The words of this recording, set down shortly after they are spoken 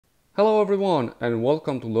Hello everyone and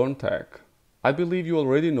welcome to Learn Tech. I believe you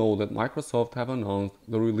already know that Microsoft have announced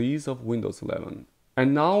the release of Windows 11.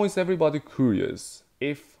 And now is everybody curious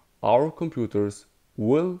if our computers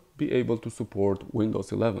will be able to support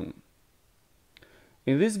Windows 11.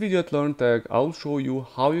 In this video at Learn Tech, I'll show you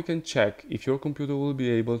how you can check if your computer will be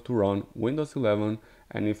able to run Windows 11,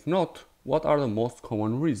 and if not, what are the most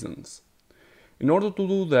common reasons. In order to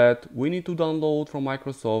do that, we need to download from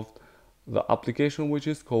Microsoft the application which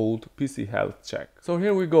is called PC Health Check. So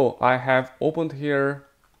here we go. I have opened here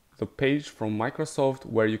the page from Microsoft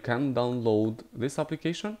where you can download this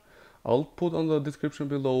application. I'll put on the description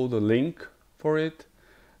below the link for it.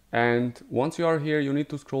 And once you are here, you need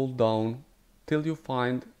to scroll down till you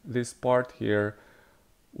find this part here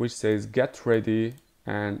which says get ready,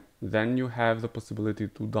 and then you have the possibility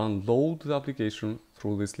to download the application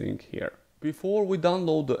through this link here. Before we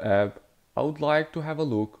download the app, I would like to have a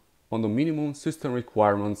look on the minimum system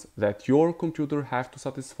requirements that your computer has to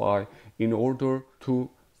satisfy in order to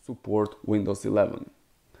support Windows 11.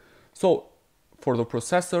 So for the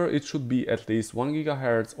processor, it should be at least 1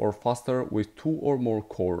 GHz or faster with 2 or more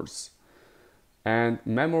cores. And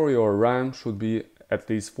memory or RAM should be at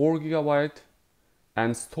least 4 GB,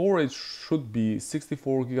 and storage should be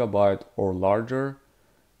 64 GB or larger,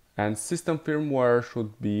 and system firmware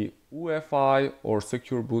should be UEFI or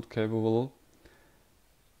secure boot capable,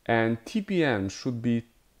 and TPM should be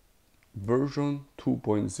version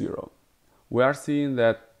 2.0. We are seeing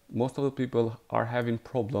that most of the people are having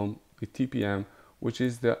problem with TPM, which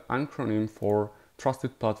is the acronym for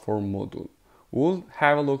Trusted Platform Module. We'll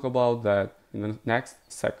have a look about that in the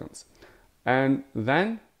next seconds. And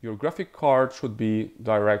then your graphic card should be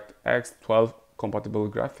DirectX 12 compatible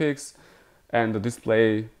graphics, and the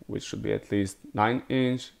display, which should be at least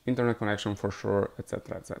 9-inch, internet connection for sure,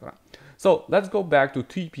 etc, etc. So let's go back to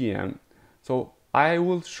TPM. So I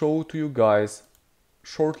will show to you guys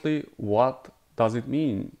shortly what does it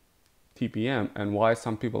mean, TPM, and why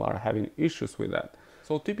some people are having issues with that.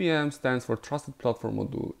 So TPM stands for Trusted Platform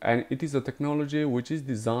Module, and it is a technology which is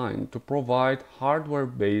designed to provide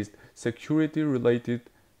hardware-based security-related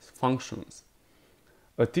functions.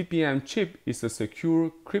 A TPM chip is a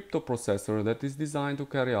secure crypto processor that is designed to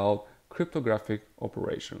carry out cryptographic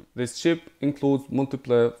operation. This chip includes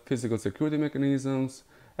multiple physical security mechanisms,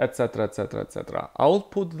 etc, etc, etc. I will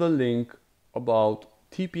put the link about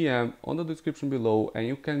TPM on the description below, and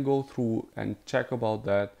you can go through and check about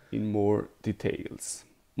that in more details.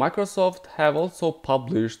 Microsoft have also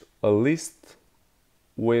published a list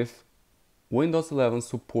with Windows 11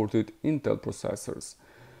 supported Intel processors,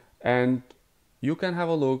 and you can have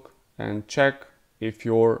a look and check if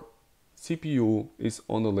your CPU is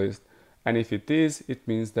on the list, and if it is, it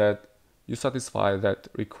means that you satisfy that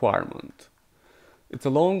requirement. It's a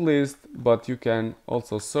long list, but you can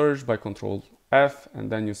also search by Control F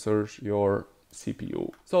and then you search your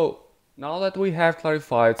CPU. So now that we have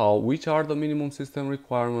clarified which are the minimum system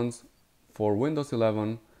requirements for Windows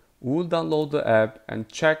 11, we'll download the app and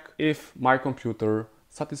check if my computer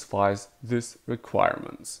satisfies these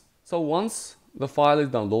requirements. So once the file is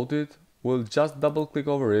downloaded, we'll just double click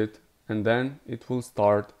over it and then it will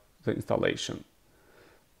start the installation.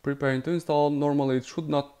 Preparing to install, normally it should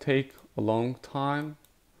not take a long time.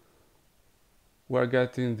 We're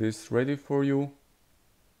getting this ready for you.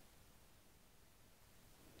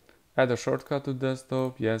 Add a shortcut to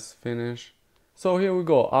desktop, yes, finish. So here we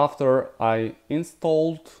go. After I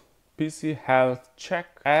installed PC Health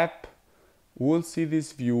Check app, we'll see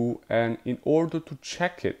this view, and in order to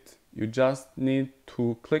check it, you just need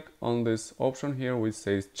to click on this option here which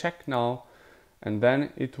says check now, and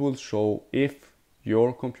then it will show if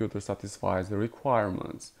your computer satisfies the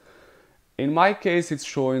requirements. In my case, it's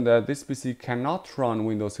showing that this PC cannot run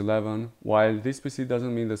Windows 11, while this PC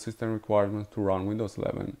doesn't meet the system requirements to run Windows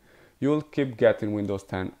 11. You'll keep getting Windows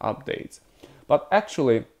 10 updates. But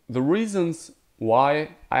actually, the reasons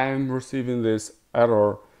why I am receiving this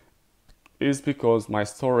error is because my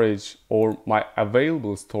storage, or my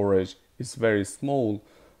available storage, is very small,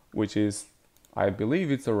 which is, I believe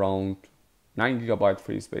it's around 9 GB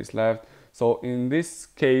free space left. So in this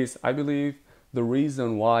case, I believe the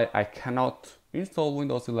reason why I cannot install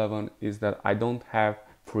Windows 11 is that I don't have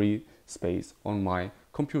free space on my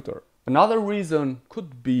computer. Another reason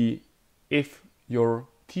could be if your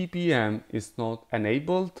TPM is not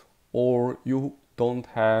enabled or you don't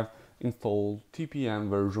have installed TPM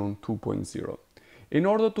version 2.0. In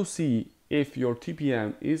order to see if your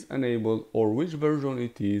TPM is enabled or which version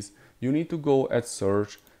it is, you need to go at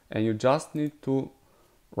search and you just need to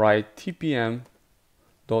write Tpm.msc,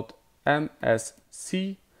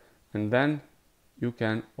 and then you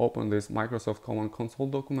can open this Microsoft Command Console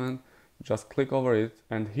document just click over it,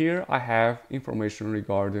 and here I have information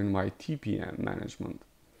regarding my TPM management.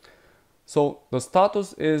 So the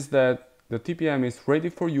status is that the TPM is ready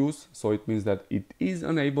for use, so it means that it is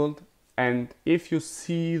enabled. And if you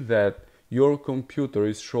see that your computer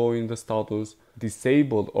is showing the status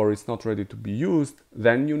disabled or it's not ready to be used,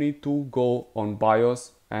 then you need to go on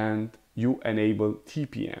BIOS and you enable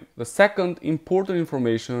TPM. The second important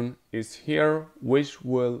information is here, which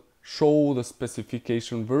will show the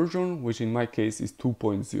specification version, which in my case is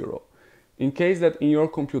 2.0. In case that in your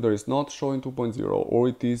computer is not showing 2.0 or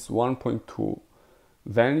it is 1.2,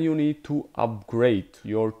 then you need to upgrade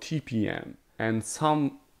your TPM. And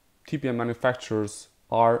some TPM manufacturers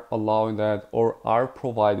are allowing that or are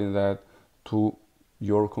providing that to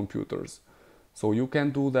your computers. So you can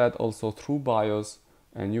do that also through BIOS,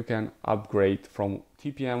 and you can upgrade from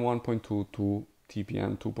TPM 1.2 to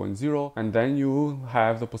TPM 2.0, and then you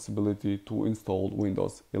have the possibility to install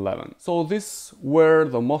Windows 11. So these were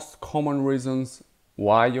the most common reasons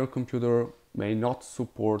why your computer may not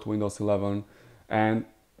support Windows 11, and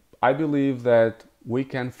I believe that we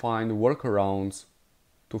can find workarounds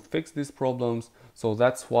to fix these problems. So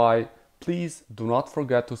that's why please do not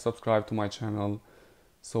forget to subscribe to my channel,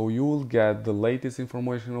 so you will get the latest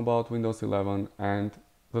information about Windows 11 and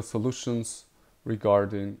the solutions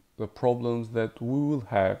regarding the problems that we will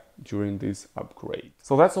have during this upgrade.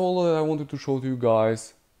 So that's all that I wanted to show to you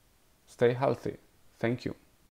guys. Stay healthy. Thank you.